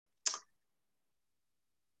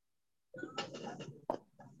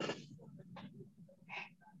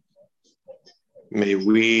May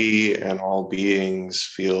we and all beings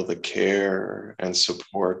feel the care and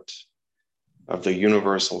support of the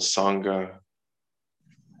universal Sangha.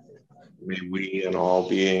 May we and all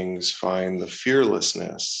beings find the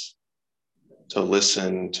fearlessness to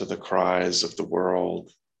listen to the cries of the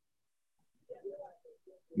world.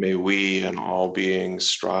 May we and all beings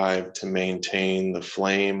strive to maintain the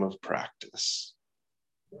flame of practice,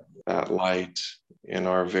 that light in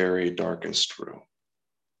our very darkest room.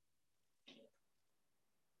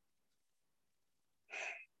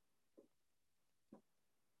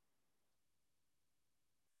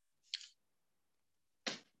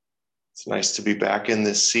 It's nice to be back in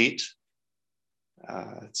this seat.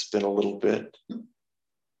 It's been a little bit.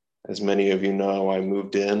 As many of you know, I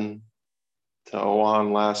moved in to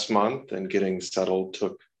Oan last month, and getting settled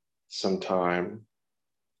took some time.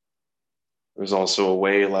 I was also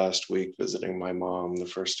away last week visiting my mom, the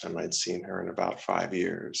first time I'd seen her in about 5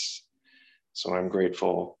 years. So I'm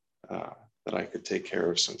grateful that I could take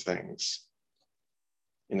care of some things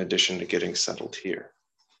in addition to getting settled here.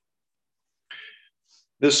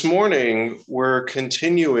 This morning, we're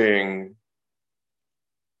continuing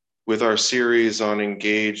with our series on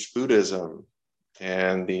engaged Buddhism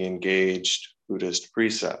and the engaged Buddhist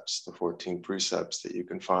precepts, the 14 precepts that you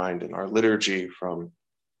can find in our liturgy from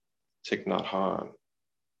Thich Nhat Hanh.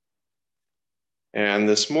 And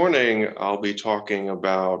this morning, I'll be talking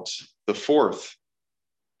about the fourth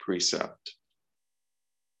precept.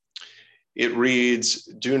 It reads,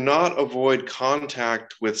 "Do not avoid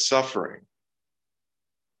contact with suffering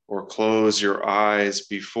or close your eyes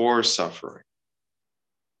before suffering.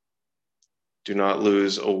 Do not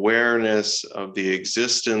lose awareness of the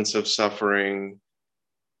existence of suffering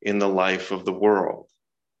in the life of the world.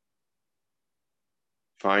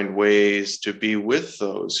 Find ways to be with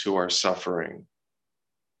those who are suffering,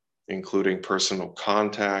 including personal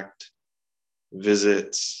contact,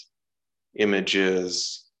 visits,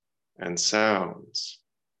 images, and sounds.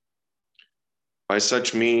 By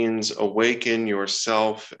such means, awaken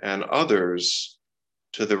yourself and others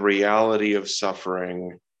to the reality of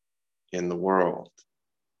suffering in the world."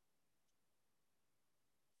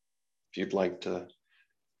 If you'd like to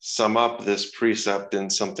sum up this precept in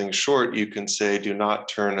something short, you can say, do not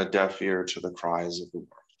turn a deaf ear to the cries of the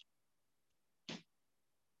world.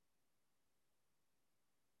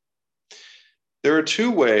 There are two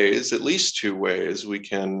ways, at least two ways, we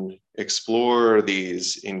can explore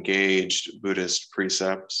these engaged Buddhist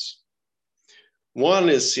precepts. One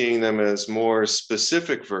is seeing them as more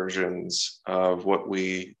specific versions of what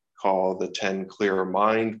we call the 10 clear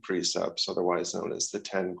mind precepts, otherwise known as the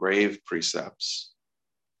 10 grave precepts.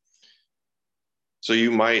 So you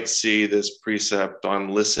might see this precept on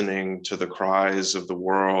listening to the cries of the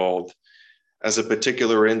world as a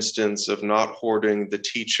particular instance of not hoarding the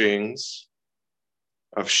teachings,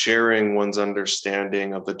 of sharing one's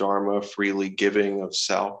understanding of the Dharma, freely giving of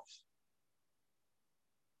self.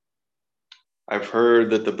 I've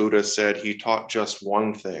heard that the Buddha said he taught just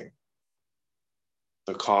one thing: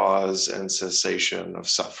 the cause and cessation of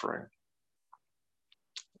suffering.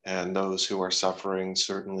 And those who are suffering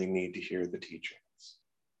certainly need to hear the teachings.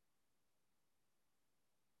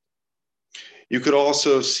 You could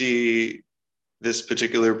also see this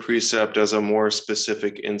particular precept as a more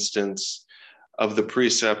specific instance of the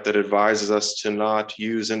precept that advises us to not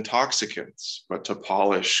use intoxicants, but to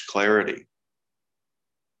polish clarity.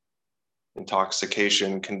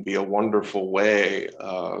 Intoxication can be a wonderful way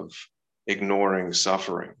of ignoring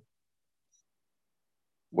suffering.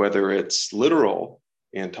 Whether it's literal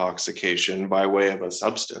intoxication by way of a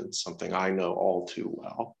substance, something I know all too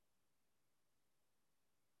well,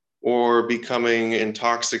 or becoming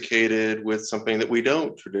intoxicated with something that we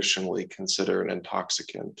don't traditionally consider an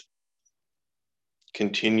intoxicant.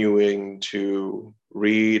 Continuing to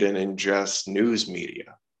read and ingest news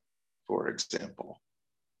media, for example.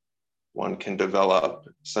 One can develop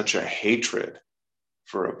such a hatred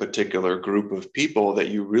for a particular group of people that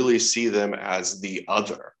you really see them as the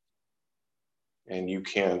other. And you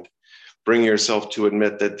can't bring yourself to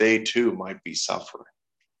admit that they too might be suffering.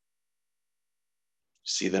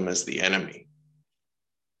 See them as the enemy.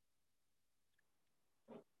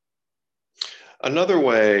 Another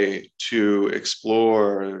way to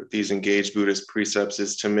explore these engaged Buddhist precepts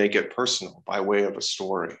is to make it personal by way of a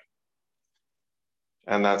story.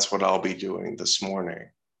 And that's what I'll be doing this morning.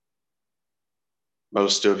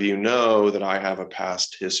 Most of you know that I have a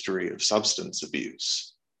past history of substance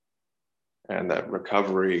abuse, and that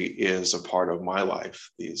recovery is a part of my life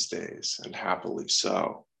these days, and happily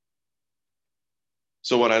so.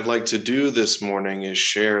 So what I'd like to do this morning is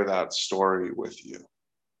share that story with you.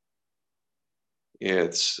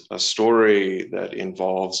 It's a story that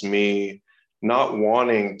involves me not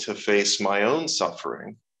wanting to face my own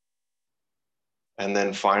suffering and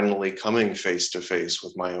then finally coming face to face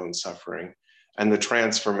with my own suffering and the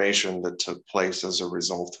transformation that took place as a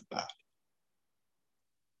result of that.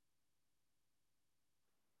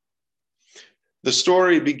 The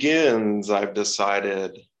story begins, I've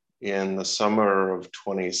decided, in the summer of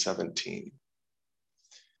 2017.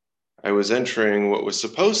 I was entering what was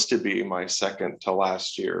supposed to be my second to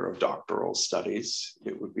last year of doctoral studies.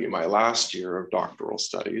 It would be my last year of doctoral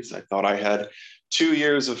studies. I thought I had 2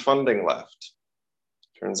 years of funding left.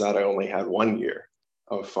 Turns out I only had 1 year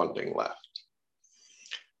of funding left.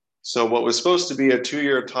 So what was supposed to be a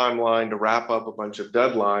 2-year timeline to wrap up a bunch of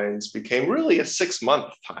deadlines became really a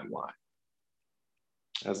 6-month timeline.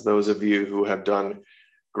 As those of you who have done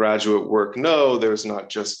graduate work know, there's not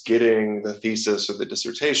just getting the thesis or the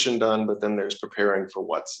dissertation done, but then there's preparing for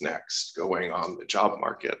what's next, going on the job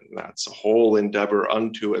market. And that's a whole endeavor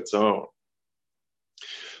unto its own.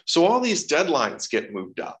 So all these deadlines get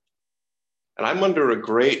moved up. And I'm under a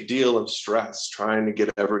great deal of stress trying to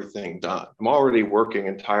get everything done. I'm already working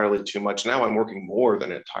entirely too much. Now I'm working more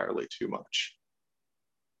than entirely too much.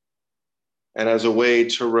 And as a way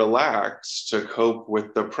to relax, to cope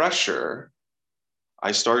with the pressure,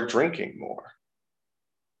 I start drinking more.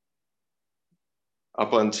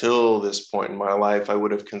 Up until this point in my life, I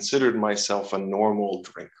would have considered myself a normal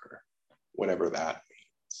drinker, whatever that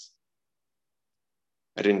means.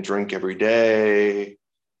 I didn't drink every day.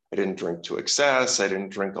 I didn't drink to excess. I didn't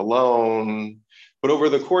drink alone. But over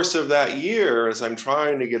the course of that year, as I'm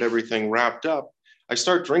trying to get everything wrapped up, I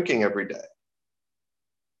start drinking every day.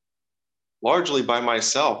 Largely by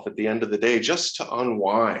myself at the end of the day, just to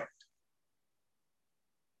unwind.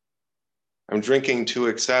 I'm drinking to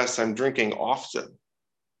excess. I'm drinking often.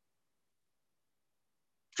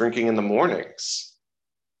 Drinking in the mornings.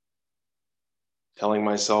 Telling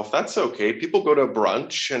myself, that's okay. People go to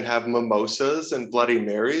brunch and have mimosas and Bloody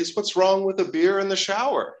Marys. What's wrong with a beer in the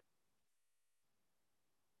shower?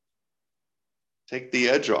 Take the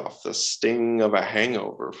edge off the sting of a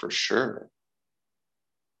hangover for sure.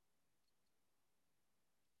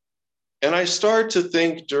 And I start to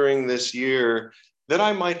think during this year that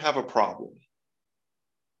I might have a problem.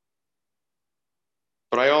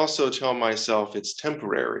 But I also tell myself it's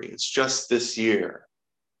temporary. It's just this year.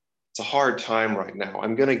 It's a hard time right now.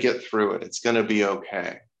 I'm going to get through it. It's going to be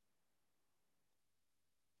okay.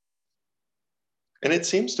 And it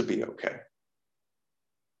seems to be okay.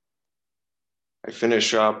 I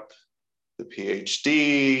finish up the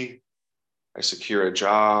PhD. I secure a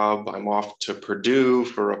job. I'm off to Purdue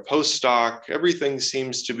for a postdoc. Everything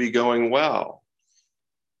seems to be going well.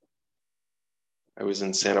 I was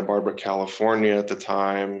in Santa Barbara, California at the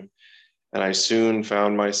time, and I soon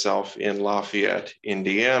found myself in Lafayette,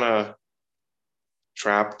 Indiana,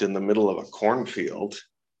 trapped in the middle of a cornfield.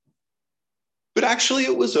 But actually,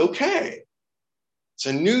 it was okay. It's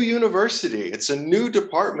a new university. It's a new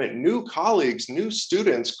department, new colleagues, new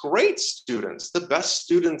students, great students, the best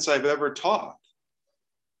students I've ever taught.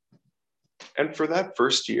 And for that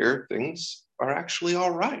first year, things are actually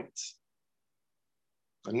all right.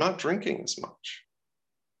 I'm not drinking as much.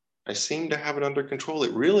 I seem to have it under control.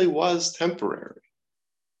 It really was temporary.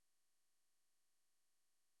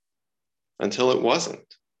 Until it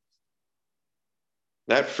wasn't.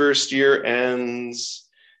 That first year ends,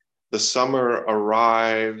 the summer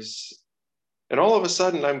arrives, and all of a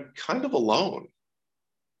sudden I'm kind of alone.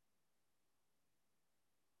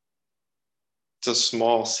 It's a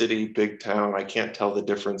small city, big town. I can't tell the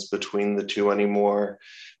difference between the two anymore,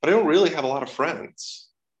 but I don't really have a lot of friends.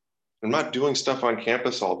 I'm not doing stuff on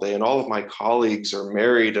campus all day, and all of my colleagues are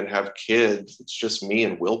married and have kids. It's just me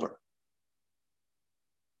and Wilbur.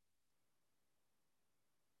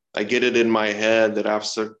 I get it in my head that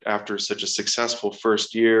after such a successful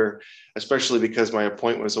first year, especially because my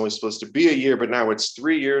appointment was only supposed to be a year, but now it's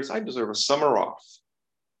 3 years, I deserve a summer off.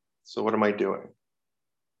 So what am I doing?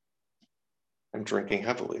 I'm drinking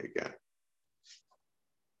heavily again.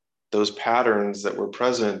 Those patterns that were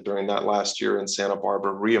present during that last year in Santa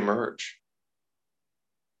Barbara reemerge.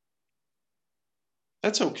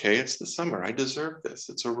 That's okay, it's the summer. I deserve this.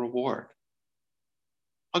 It's a reward.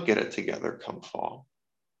 I'll get it together come fall.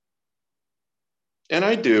 And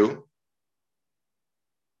I do.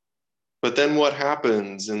 But then what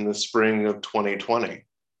happens in the spring of 2020?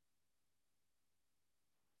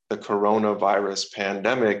 The coronavirus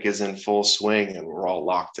pandemic is in full swing and we're all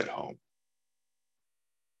locked at home.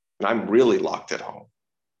 And I'm really locked at home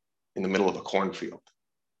in the middle of a cornfield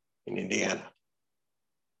in Indiana.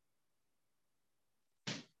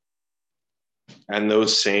 And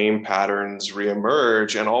those same patterns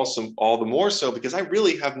reemerge, and also all the more so because I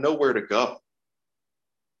really have nowhere to go.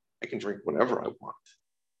 I can drink whenever I want.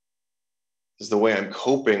 This is the way I'm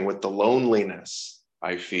coping with the loneliness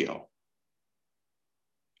I feel.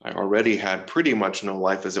 I already had pretty much no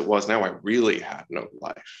life as it was. Now I really had no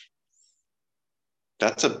life.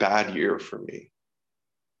 That's a bad year for me.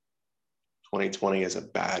 2020 is a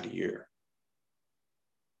bad year.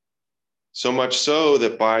 So much so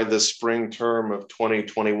that by the spring term of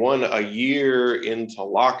 2021, a year into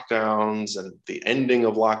lockdowns and the ending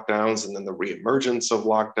of lockdowns and then the reemergence of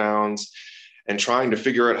lockdowns and trying to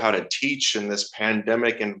figure out how to teach in this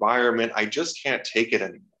pandemic environment, I just can't take it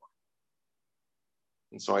anymore.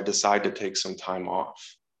 And so I decided to take some time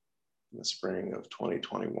off in the spring of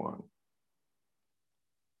 2021.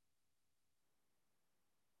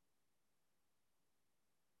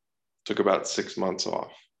 Took about 6 months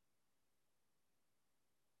off.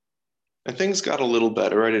 And things got a little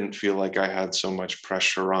better. I didn't feel like I had so much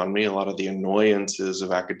pressure on me. A lot of the annoyances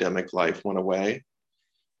of academic life went away.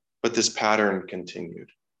 But this pattern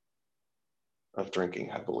continued of drinking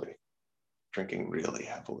heavily, drinking really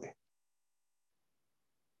heavily.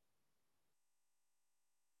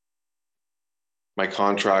 My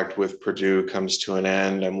contract with Purdue comes to an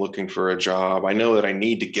end. I'm looking for a job. I know that I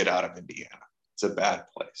need to get out of Indiana. It's a bad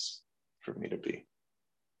place for me to be.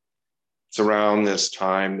 It's around this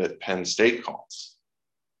time that Penn State calls.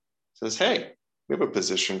 Says, hey, we have a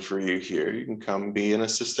position for you here. You can come be an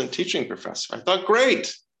assistant teaching professor. I thought,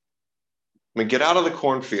 great. I'm gonna get out of the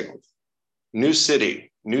cornfield. New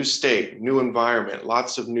city, new state, new environment,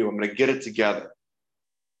 lots of new. I'm gonna get it together.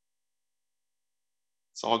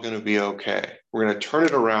 It's all gonna be okay. We're gonna turn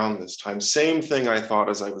it around this time. Same thing I thought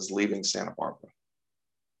as I was leaving Santa Barbara.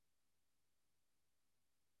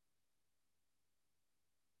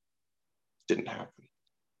 Didn't happen.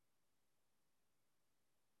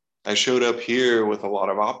 I showed up here with a lot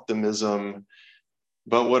of optimism,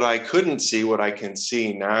 but what I couldn't see, what I can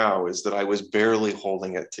see now, is that I was barely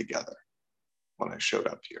holding it together when I showed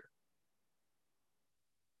up here.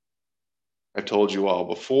 I told you all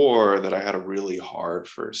before that I had a really hard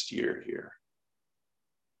first year here.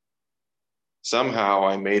 Somehow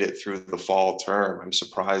I made it through the fall term. I'm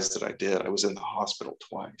surprised that I did. I was in the hospital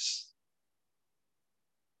twice.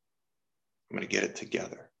 I'm going to get it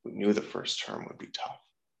together. We knew the first term would be tough.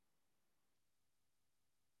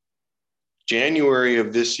 January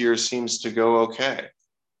of this year seems to go okay.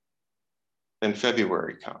 Then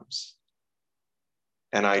February comes,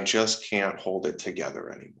 and I just can't hold it together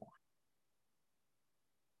anymore.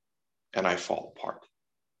 And I fall apart.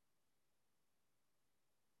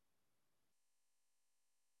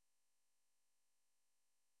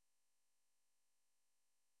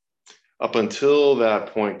 Up until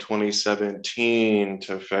that point, 2017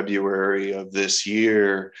 to February of this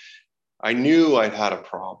year, I knew I'd had a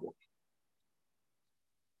problem.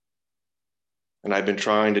 And I've been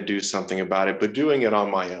trying to do something about it, but doing it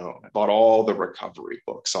on my own. I bought all the recovery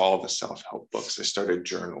books, all the self-help books. I started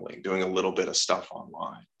journaling, doing a little bit of stuff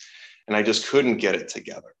online, and I just couldn't get it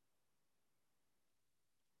together.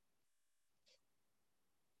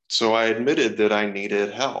 So I admitted that I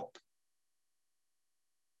needed help.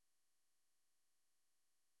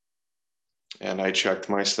 And I checked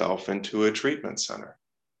myself into a treatment center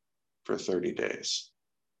for 30 days.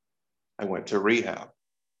 I went to rehab.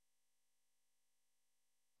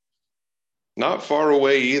 Not far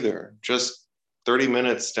away either, just 30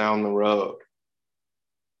 minutes down the road,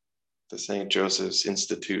 the St. Joseph's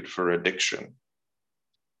Institute for Addiction.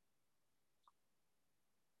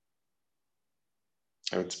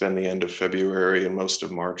 I would spend the end of February and most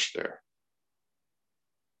of March there.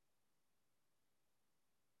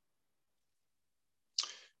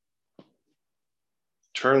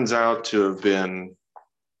 Turns out to have been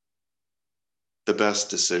the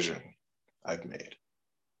best decision I've made.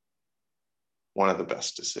 One of the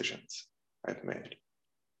best decisions I've made.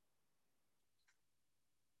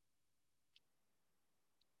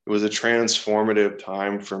 It was a transformative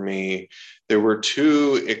time for me. There were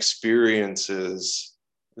two experiences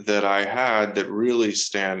that I had that really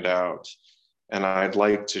stand out, and I'd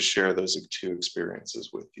like to share those two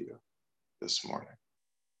experiences with you this morning.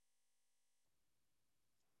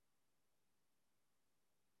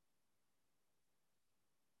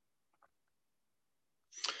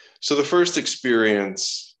 So the first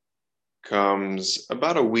experience comes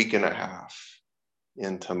about a week and a half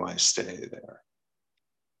into my stay there.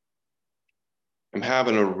 I'm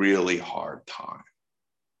having a really hard time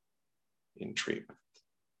in treatment.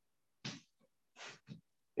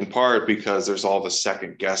 In part because there's all the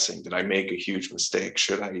second guessing. Did I make a huge mistake?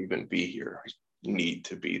 Should I even be here? I need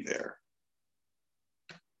to be there.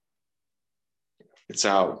 It's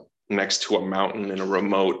out next to a mountain in a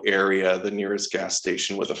remote area. The nearest gas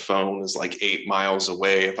station with a phone is like 8 miles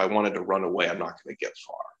away. If I wanted to run away, I'm not going to get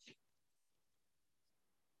far.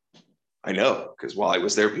 I know, because while I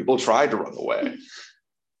was there, people tried to run away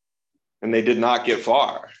and they did not get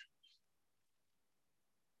far.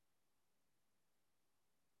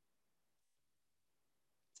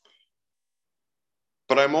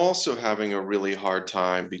 But I'm also having a really hard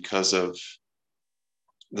time because of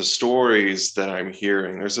the stories that I'm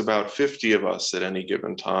hearing. There's about 50 of us at any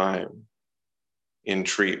given time in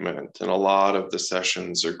treatment, and a lot of the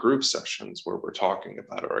sessions are group sessions where we're talking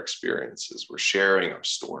about our experiences, we're sharing our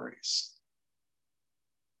stories.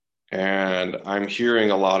 And I'm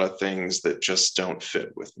hearing a lot of things that just don't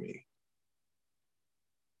fit with me.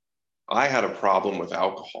 I had a problem with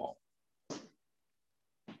alcohol,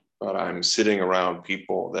 but I'm sitting around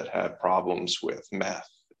people that had problems with meth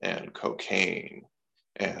and cocaine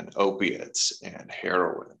and opiates and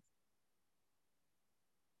heroin.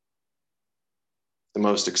 The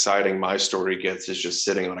most exciting my story gets is just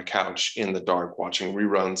sitting on a couch in the dark watching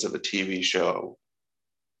reruns of a TV show,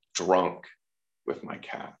 drunk with my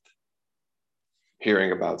cat,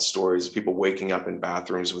 hearing about stories of people waking up in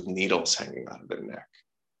bathrooms with needles hanging out of their neck,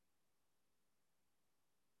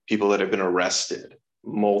 people that have been arrested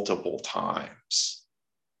multiple times,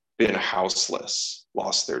 been houseless,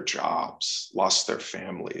 lost their jobs, lost their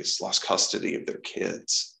families, lost custody of their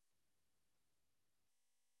kids.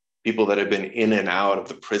 People that have been in and out of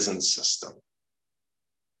the prison system.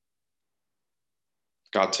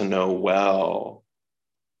 Got to know well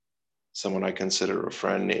someone I consider a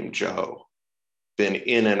friend named Joe, been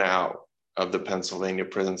in and out of the Pennsylvania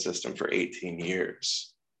prison system for 18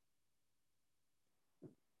 years.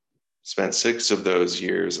 Spent 6 of those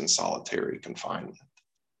years in solitary confinement.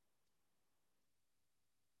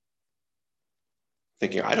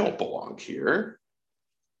 Thinking, I don't belong here.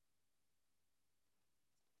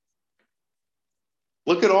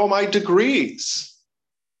 Look at all my degrees.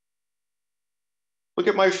 Look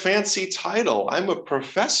at my fancy title. I'm a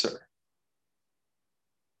professor.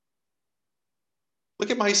 Look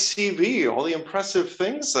at my CV, all the impressive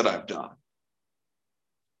things that I've done.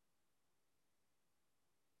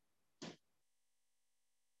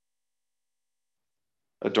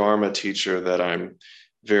 A Dharma teacher that I'm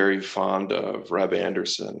very fond of, Reb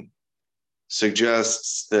Anderson,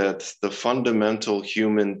 suggests that the fundamental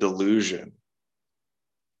human delusion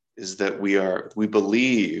is that we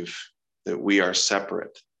believe that we are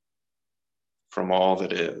separate from all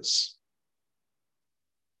that is.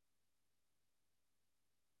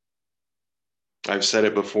 I've said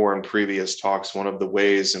it before in previous talks, one of the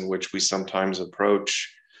ways in which we sometimes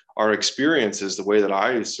approach our experiences, the way that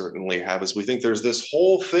I certainly have, is we think there's this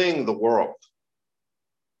whole thing, the world.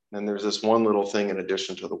 And there's this one little thing in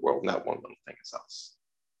addition to the world, and that one little thing is us.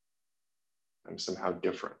 I'm somehow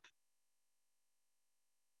different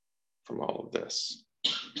from all of this.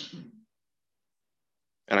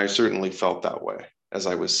 And I certainly felt that way as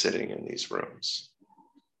I was sitting in these rooms.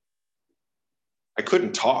 I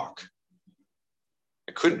couldn't talk.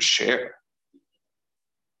 I couldn't share.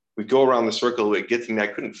 We'd go around the circle, it would get to me, I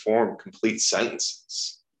couldn't form complete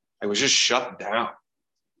sentences. I was just shut down.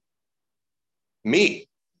 Me,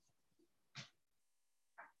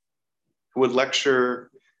 who would lecture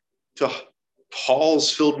to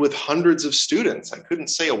halls filled with hundreds of students, I couldn't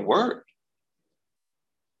say a word.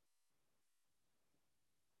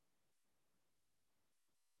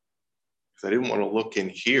 Because I didn't want to look in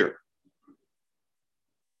here.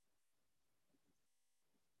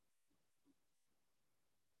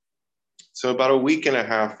 So about a week and a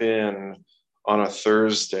half in, on a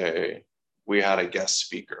Thursday, we had a guest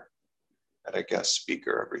speaker.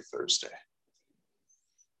 Every Thursday.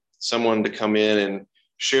 Someone to come in and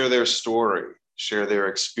share their story, share their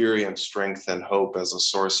experience, strength, and hope as a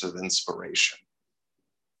source of inspiration.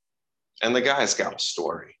 And the guy's got a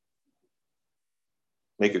story.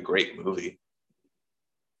 Make a great movie.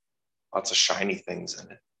 Lots of shiny things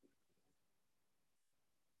in it.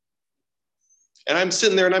 And I'm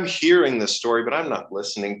sitting there and I'm hearing this story, but I'm not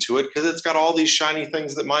listening to it because it's got all these shiny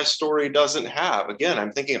things that my story doesn't have. Again,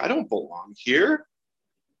 I'm thinking, I don't belong here.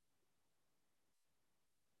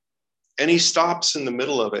 And he stops in the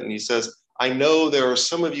middle of it and he says, I know there are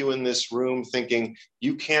some of you in this room thinking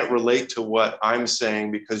you can't relate to what I'm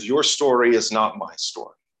saying because your story is not my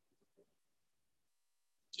story.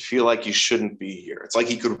 You feel like you shouldn't be here. It's like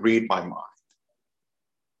he could read my mind.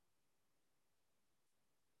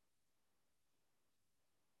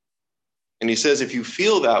 And he says, if you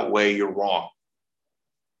feel that way, you're wrong.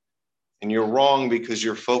 And you're wrong because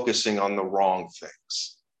you're focusing on the wrong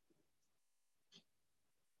things.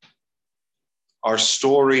 Our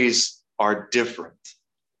stories are different,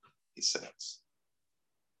 he says,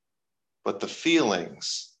 but the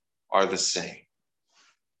feelings are the same.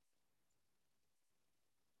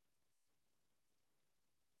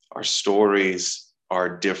 Our stories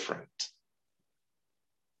are different,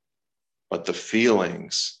 but the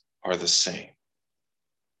feelings are the same.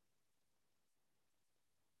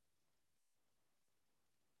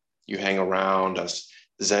 You hang around us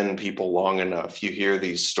Zen people long enough, you hear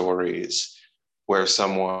these stories where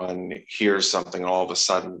someone hears something and all of a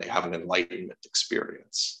sudden they have an enlightenment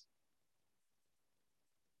experience.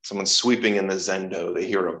 Someone sweeping in the Zendo, they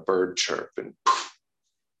hear a bird chirp and poof,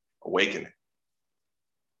 awakening.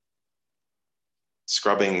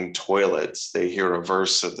 Scrubbing toilets, they hear a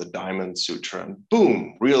verse of the Diamond Sutra and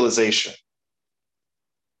boom, realization.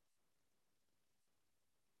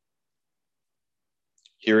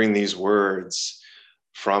 Hearing these words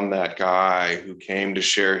from that guy who came to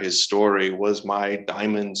share his story was my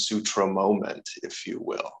Diamond Sutra moment, if you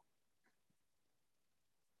will.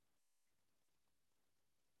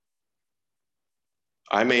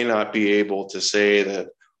 I may not be able to say that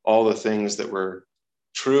all the things that were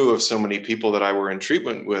true of so many people that I were in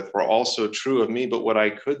treatment with were also true of me, but what I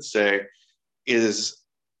could say is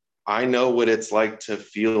I know what it's like to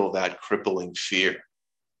feel that crippling fear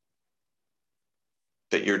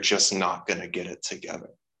that you're just not going to get it together,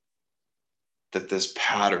 that this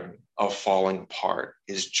pattern of falling apart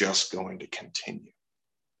is just going to continue.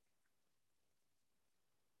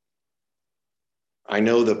 I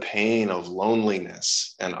know the pain of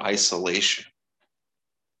loneliness and isolation,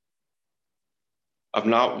 of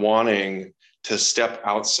not wanting to step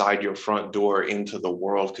outside your front door into the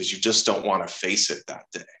world because you just don't want to face it that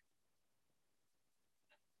day.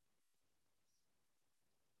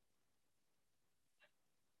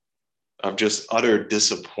 Of just utter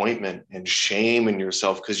disappointment and shame in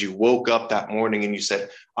yourself because you woke up that morning and you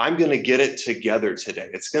said, I'm going to get it together today.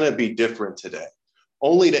 It's going to be different today.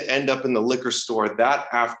 Only to end up in the liquor store that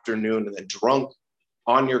afternoon and then drunk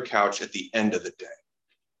on your couch at the end of the day.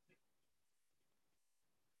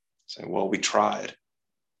 Saying, well, we tried.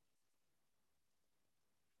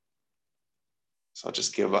 So I'll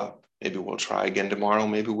just give up. Maybe we'll try again tomorrow.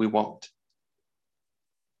 Maybe we won't.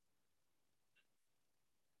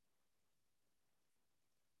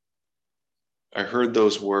 I heard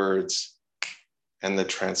those words and the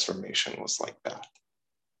transformation was like that.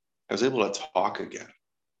 I was able to talk again. I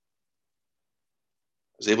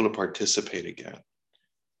was able to participate again.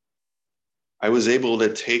 I was able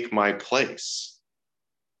to take my place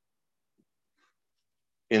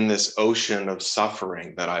in this ocean of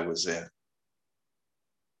suffering that I was in.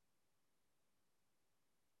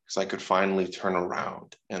 Because I could finally turn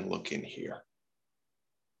around and look in here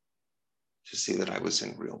to see that I was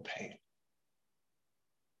in real pain.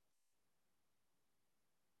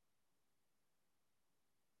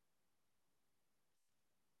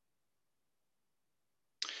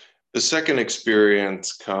 The second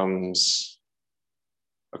experience comes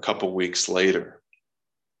a couple weeks later.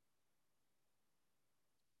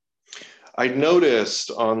 I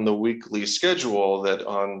noticed on the weekly schedule that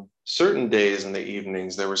on certain days in the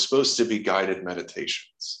evenings, there were supposed to be guided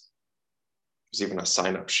meditations. There's even a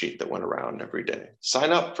sign-up sheet that went around every day.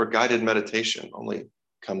 Sign up for guided meditation. Only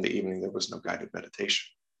come the evening, there was no guided meditation.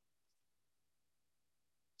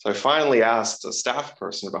 So I finally asked a staff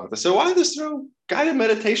person about this. So why is there no guided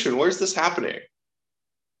meditation? Where's this happening?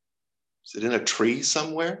 Is it in a tree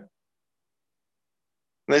somewhere?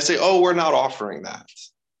 And they say, oh, we're not offering that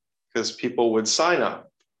because people would sign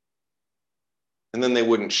up and then they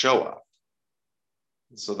wouldn't show up.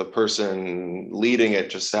 So the person leading it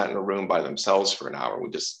just sat in a room by themselves for an hour.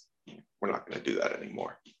 We're not going to do that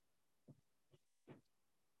anymore.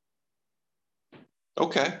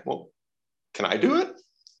 Okay, well, can I do it?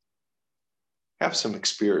 Have some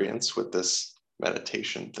experience with this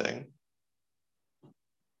meditation thing.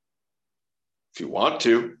 If you want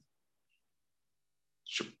to,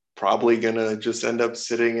 you're probably gonna just end up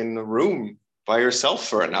sitting in the room by yourself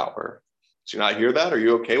for an hour. Did you not hear that? Are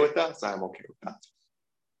you okay with that? So I'm okay with that.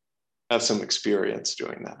 Have some experience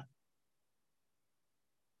doing that.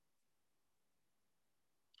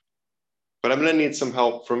 But I'm gonna need some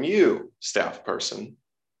help from you, staff person.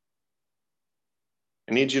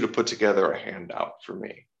 I need you to put together a handout for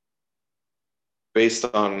me. Based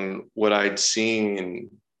on what I'd seen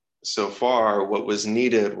so far, what was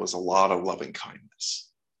needed was a lot of loving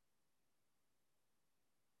kindness.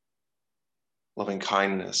 Loving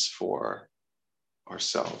kindness for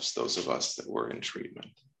ourselves, those of us that were in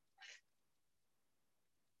treatment.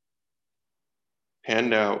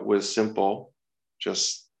 Handout was simple,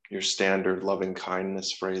 just your standard loving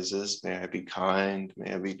kindness phrases. May I be kind,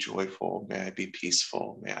 may I be joyful, may I be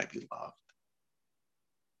peaceful, may I be loved,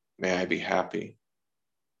 may I be happy.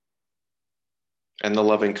 And the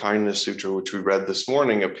Loving Kindness Sutra, which we read this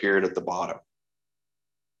morning, appeared at the bottom.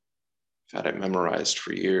 I've had it memorized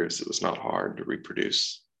for years. It was not hard to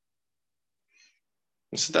reproduce.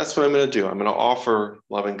 And so that's what I'm going to do. I'm going to offer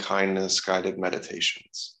loving kindness guided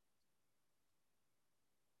meditations.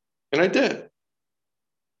 And I did.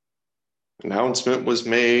 Announcement was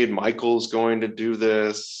made. Michael's going to do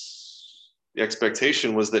this. The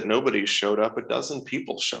expectation was that nobody showed up. 12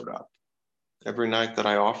 people showed up every night that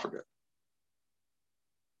I offered it.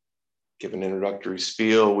 Give an introductory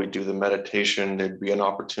spiel, we'd do the meditation, there'd be an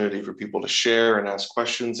opportunity for people to share and ask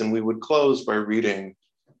questions, and we would close by reading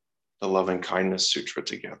the Loving Kindness Sutra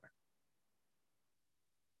together.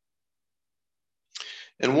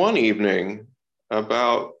 And one evening,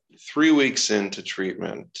 about 3 weeks into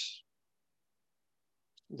treatment,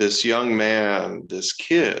 this young man, this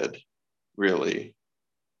kid, really,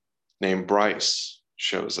 named Bryce,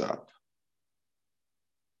 shows up.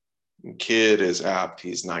 The kid is apt,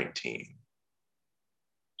 he's 19.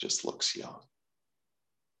 Just looks young.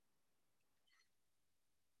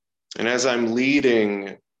 And as I'm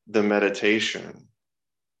leading the meditation,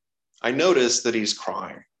 I notice that he's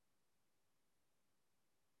crying.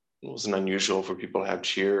 It wasn't unusual for people to have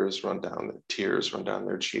tears run down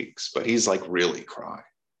their cheeks, but he's like really crying.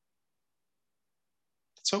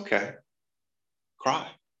 It's okay. Cry.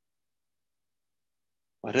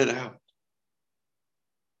 Let it out.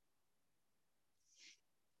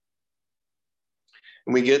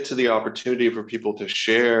 And we get to the opportunity for people to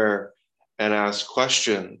share and ask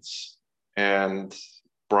questions. And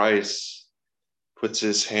Bryce puts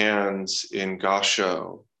his hands in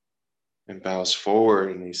Gassho and bows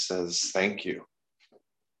forward and he says, "Thank you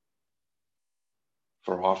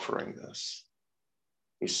for offering this."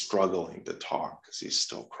 He's struggling to talk because he's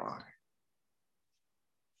still crying.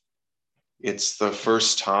 It's the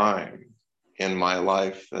first time in my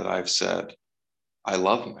life that I've said, I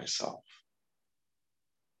love myself.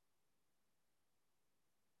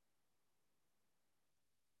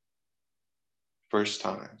 First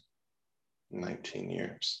time in 19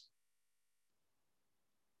 years.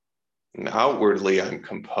 And outwardly, I'm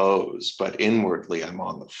composed, but inwardly, I'm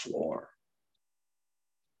on the floor.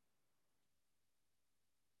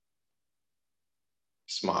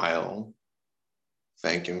 Smile.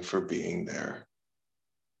 Thank him for being there.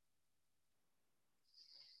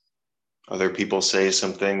 Other people say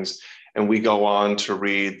some things, and we go on to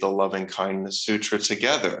read the Loving Kindness Sutra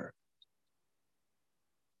together.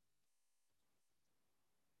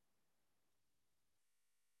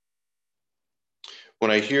 When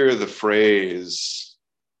I hear the phrase,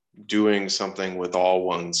 doing something with all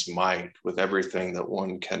one's might, with everything that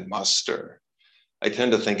one can muster, I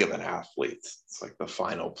tend to think of an athlete. It's like the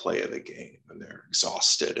final play of the game, and they're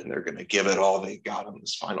exhausted, and they're going to give it all they got on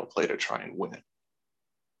this final play to try and win. And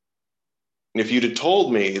if you'd have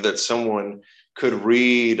told me that someone could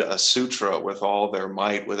read a sutra with all their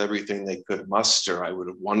might, with everything they could muster, I would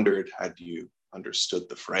have wondered had you understood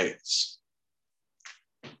the phrase.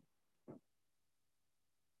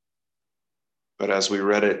 But as we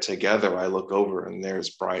read it together, I look over and there's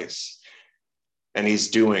Bryce, and he's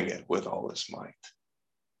doing it with all his might.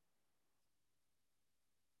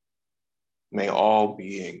 May all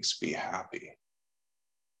beings be happy.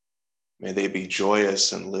 May they be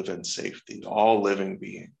joyous and live in safety, all living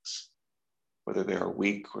beings, whether they are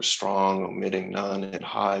weak or strong, omitting none, in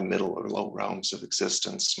high, middle, or low realms of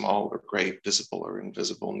existence, small or great, visible or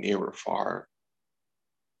invisible, near or far,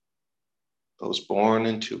 those born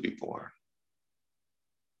and to be born.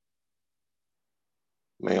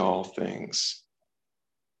 May all things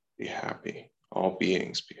be happy, all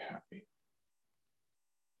beings be happy.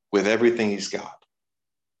 With everything he's got,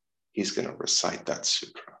 he's going to recite that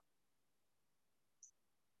sutra.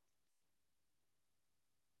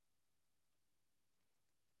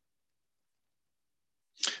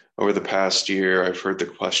 Over the past year, I've heard the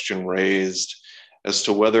question raised as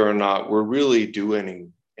to whether or not we're really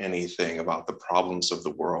doing anything about the problems of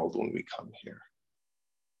the world when we come here.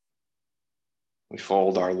 We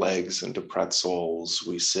fold our legs into pretzels,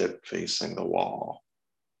 we sit facing the wall.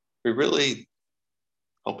 We're really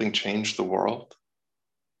helping change the world?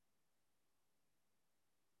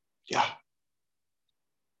 Yeah,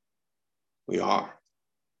 we are.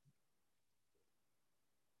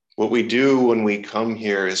 What we do when we come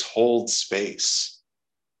here is hold space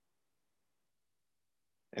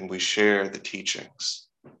and we share the teachings,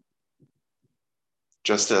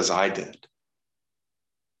 just as I did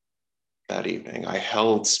that evening. I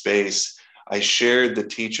held space. I shared the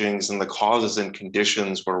teachings, and the causes and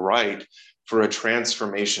conditions were right for a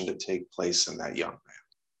transformation to take place in that young man.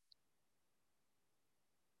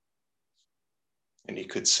 And he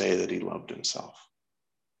could say that he loved himself.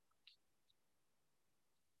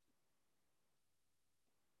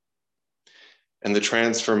 And the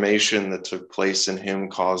transformation that took place in him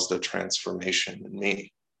caused a transformation in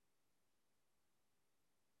me.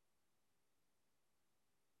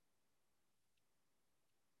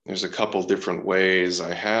 There's a couple different ways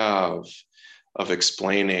I have of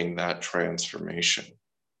explaining that transformation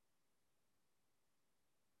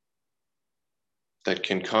that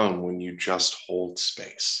can come when you just hold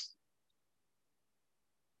space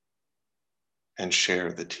and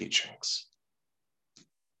share the teachings.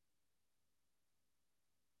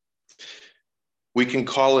 We can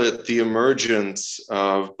call it the emergence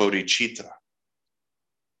of bodhicitta.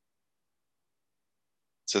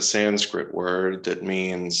 It's a Sanskrit word that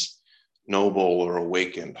means noble or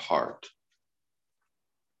awakened heart.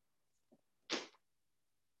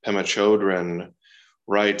 Pema Chodron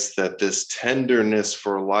writes that this tenderness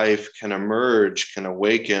for life can emerge, can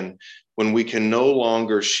awaken, when we can no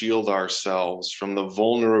longer shield ourselves from the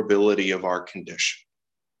vulnerability of our condition,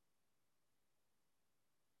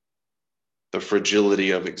 the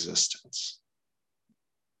fragility of existence.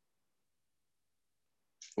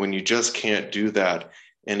 When you just can't do that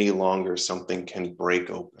any longer, something can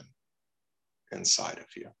break open inside of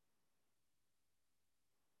you.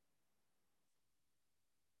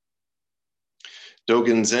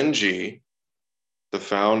 Dogen Zenji, the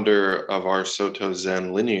founder of our Soto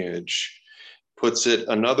Zen lineage, puts it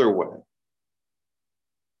another way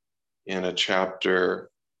in a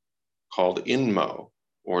chapter called Inmo,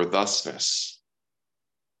 or thusness,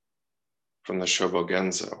 from the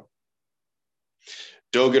Shobogenzo.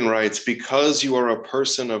 Dogen writes, because you are a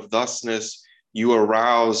person of thusness, you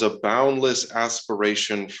arouse a boundless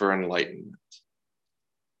aspiration for enlightenment.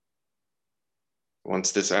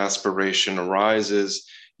 Once this aspiration arises,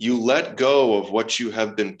 you let go of what you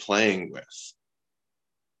have been playing with.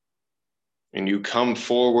 And you come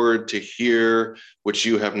forward to hear what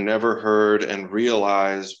you have never heard and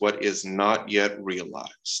realize what is not yet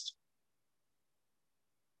realized.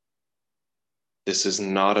 This is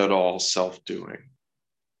not at all self-doing.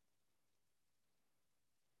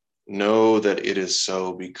 Know that it is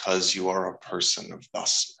so because you are a person of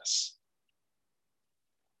thusness.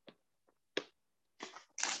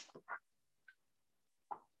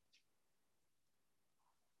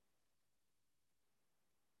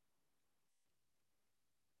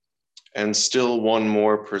 And still one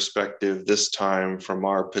more perspective, this time from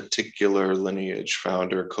our particular lineage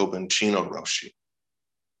founder, Kobun Chino Roshi.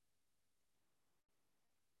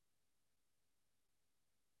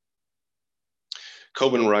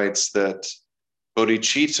 Kobun writes that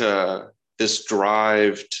bodhicitta, this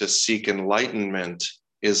drive to seek enlightenment,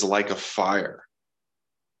 is like a fire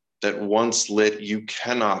that once lit, you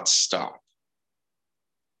cannot stop.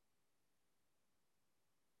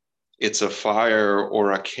 It's a fire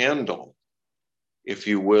or a candle, if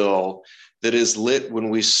you will, that is lit when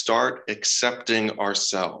we start accepting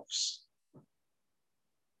ourselves.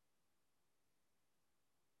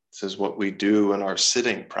 This is what we do in our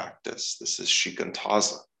sitting practice. This is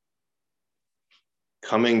shikantaza.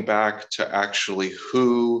 Coming back to actually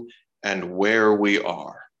who and where we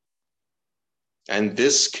are. And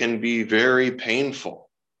this can be very painful.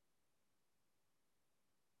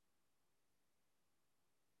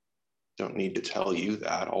 Don't need to tell you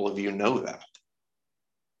that. All of you know that.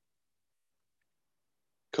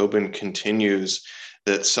 Kobun continues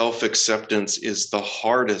that self-acceptance is the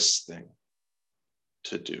hardest thing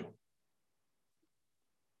to do.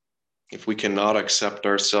 If we cannot accept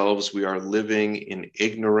ourselves, we are living in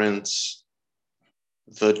ignorance,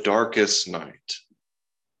 the darkest night.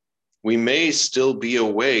 We may still be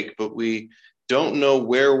awake, but we don't know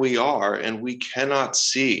where we are and we cannot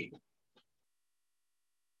see.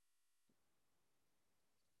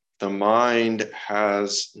 The mind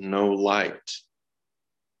has no light.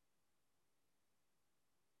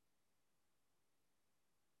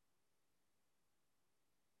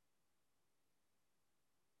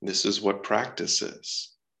 This is what practice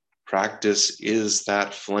is. Practice is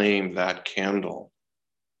that flame, that candle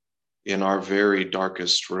in our very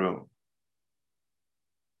darkest room.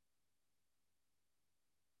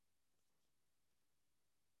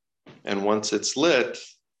 And once it's lit,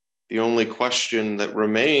 the only question that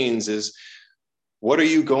remains is, what are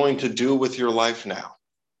you going to do with your life now?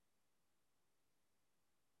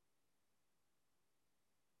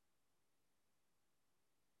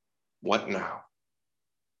 What now?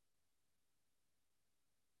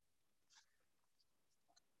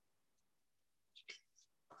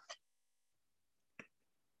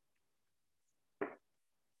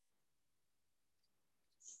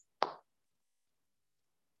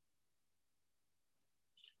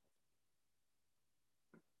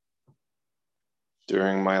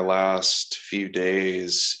 During my last few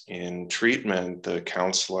days in treatment, the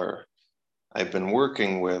counselor I've been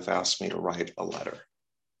working with asked me to write a letter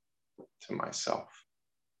to myself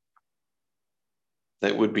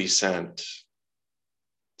that would be sent at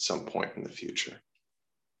some point in the future.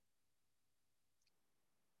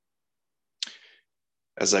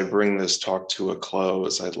 As I bring this talk to a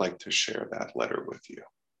close, I'd like to share that letter with you.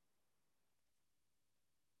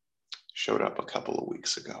 Showed up a couple of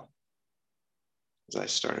weeks ago as I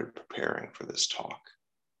started preparing for this talk.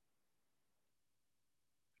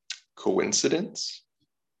 Coincidence?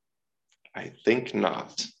 I think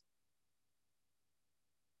not.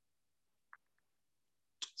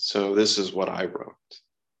 So this is what I wrote.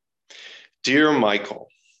 Dear Michael,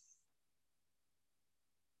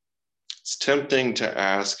 it's tempting to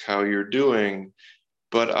ask how you're doing,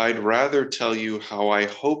 but I'd rather tell you how I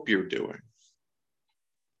hope you're doing.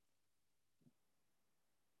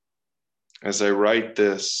 As I write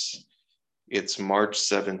this, it's March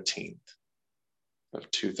 17th of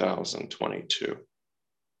 2022.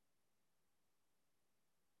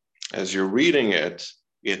 As you're reading it,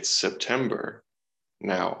 it's September,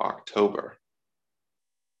 now October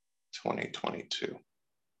 2022.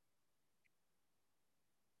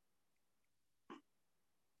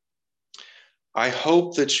 I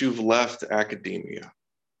hope that you've left academia,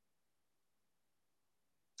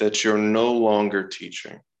 that you're no longer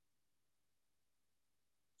teaching.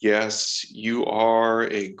 Yes, you are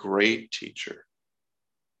a great teacher,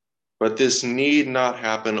 but this need not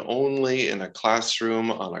happen only in a classroom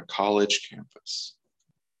on a college campus.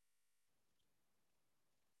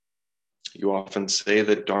 You often say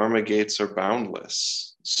that Dharma gates are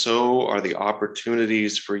boundless. So are the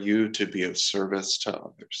opportunities for you to be of service to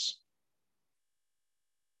others.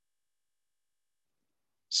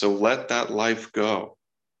 So let that life go.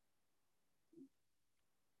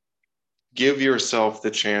 Give yourself the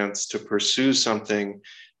chance to pursue something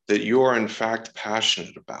that you're in fact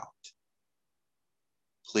passionate about.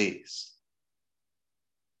 Please.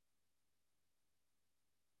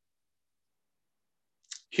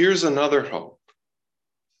 Here's another hope,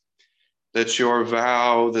 that your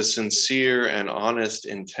vow, the sincere and honest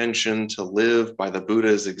intention to live by the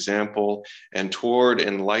Buddha's example and toward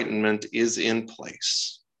enlightenment is in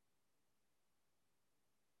place.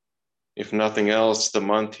 If nothing else, the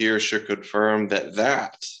month here should confirm that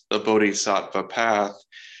the Bodhisattva path,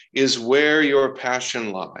 is where your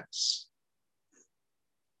passion lies.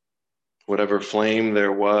 Whatever flame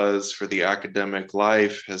there was for the academic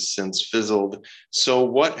life has since fizzled. So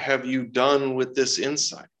what have you done with this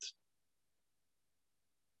insight?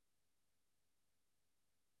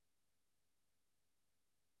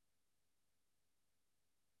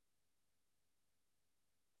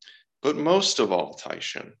 But most of all,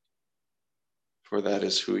 Taishan, for that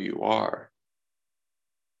is who you are,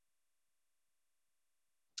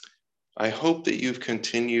 I hope that you've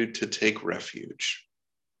continued to take refuge,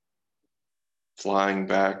 flying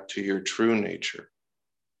back to your true nature,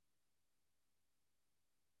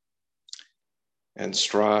 and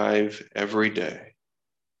strive every day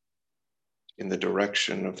in the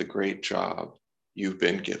direction of the great job you've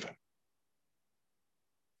been given.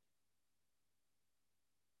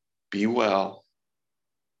 Be well.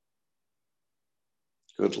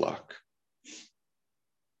 Good luck.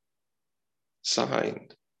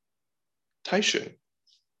 Signed, Taishan,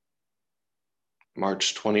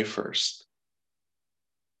 March 21st,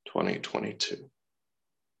 2022.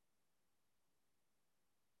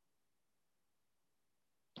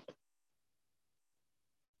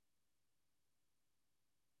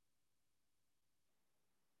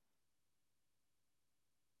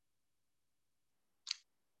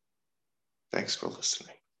 Thanks for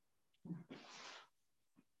listening.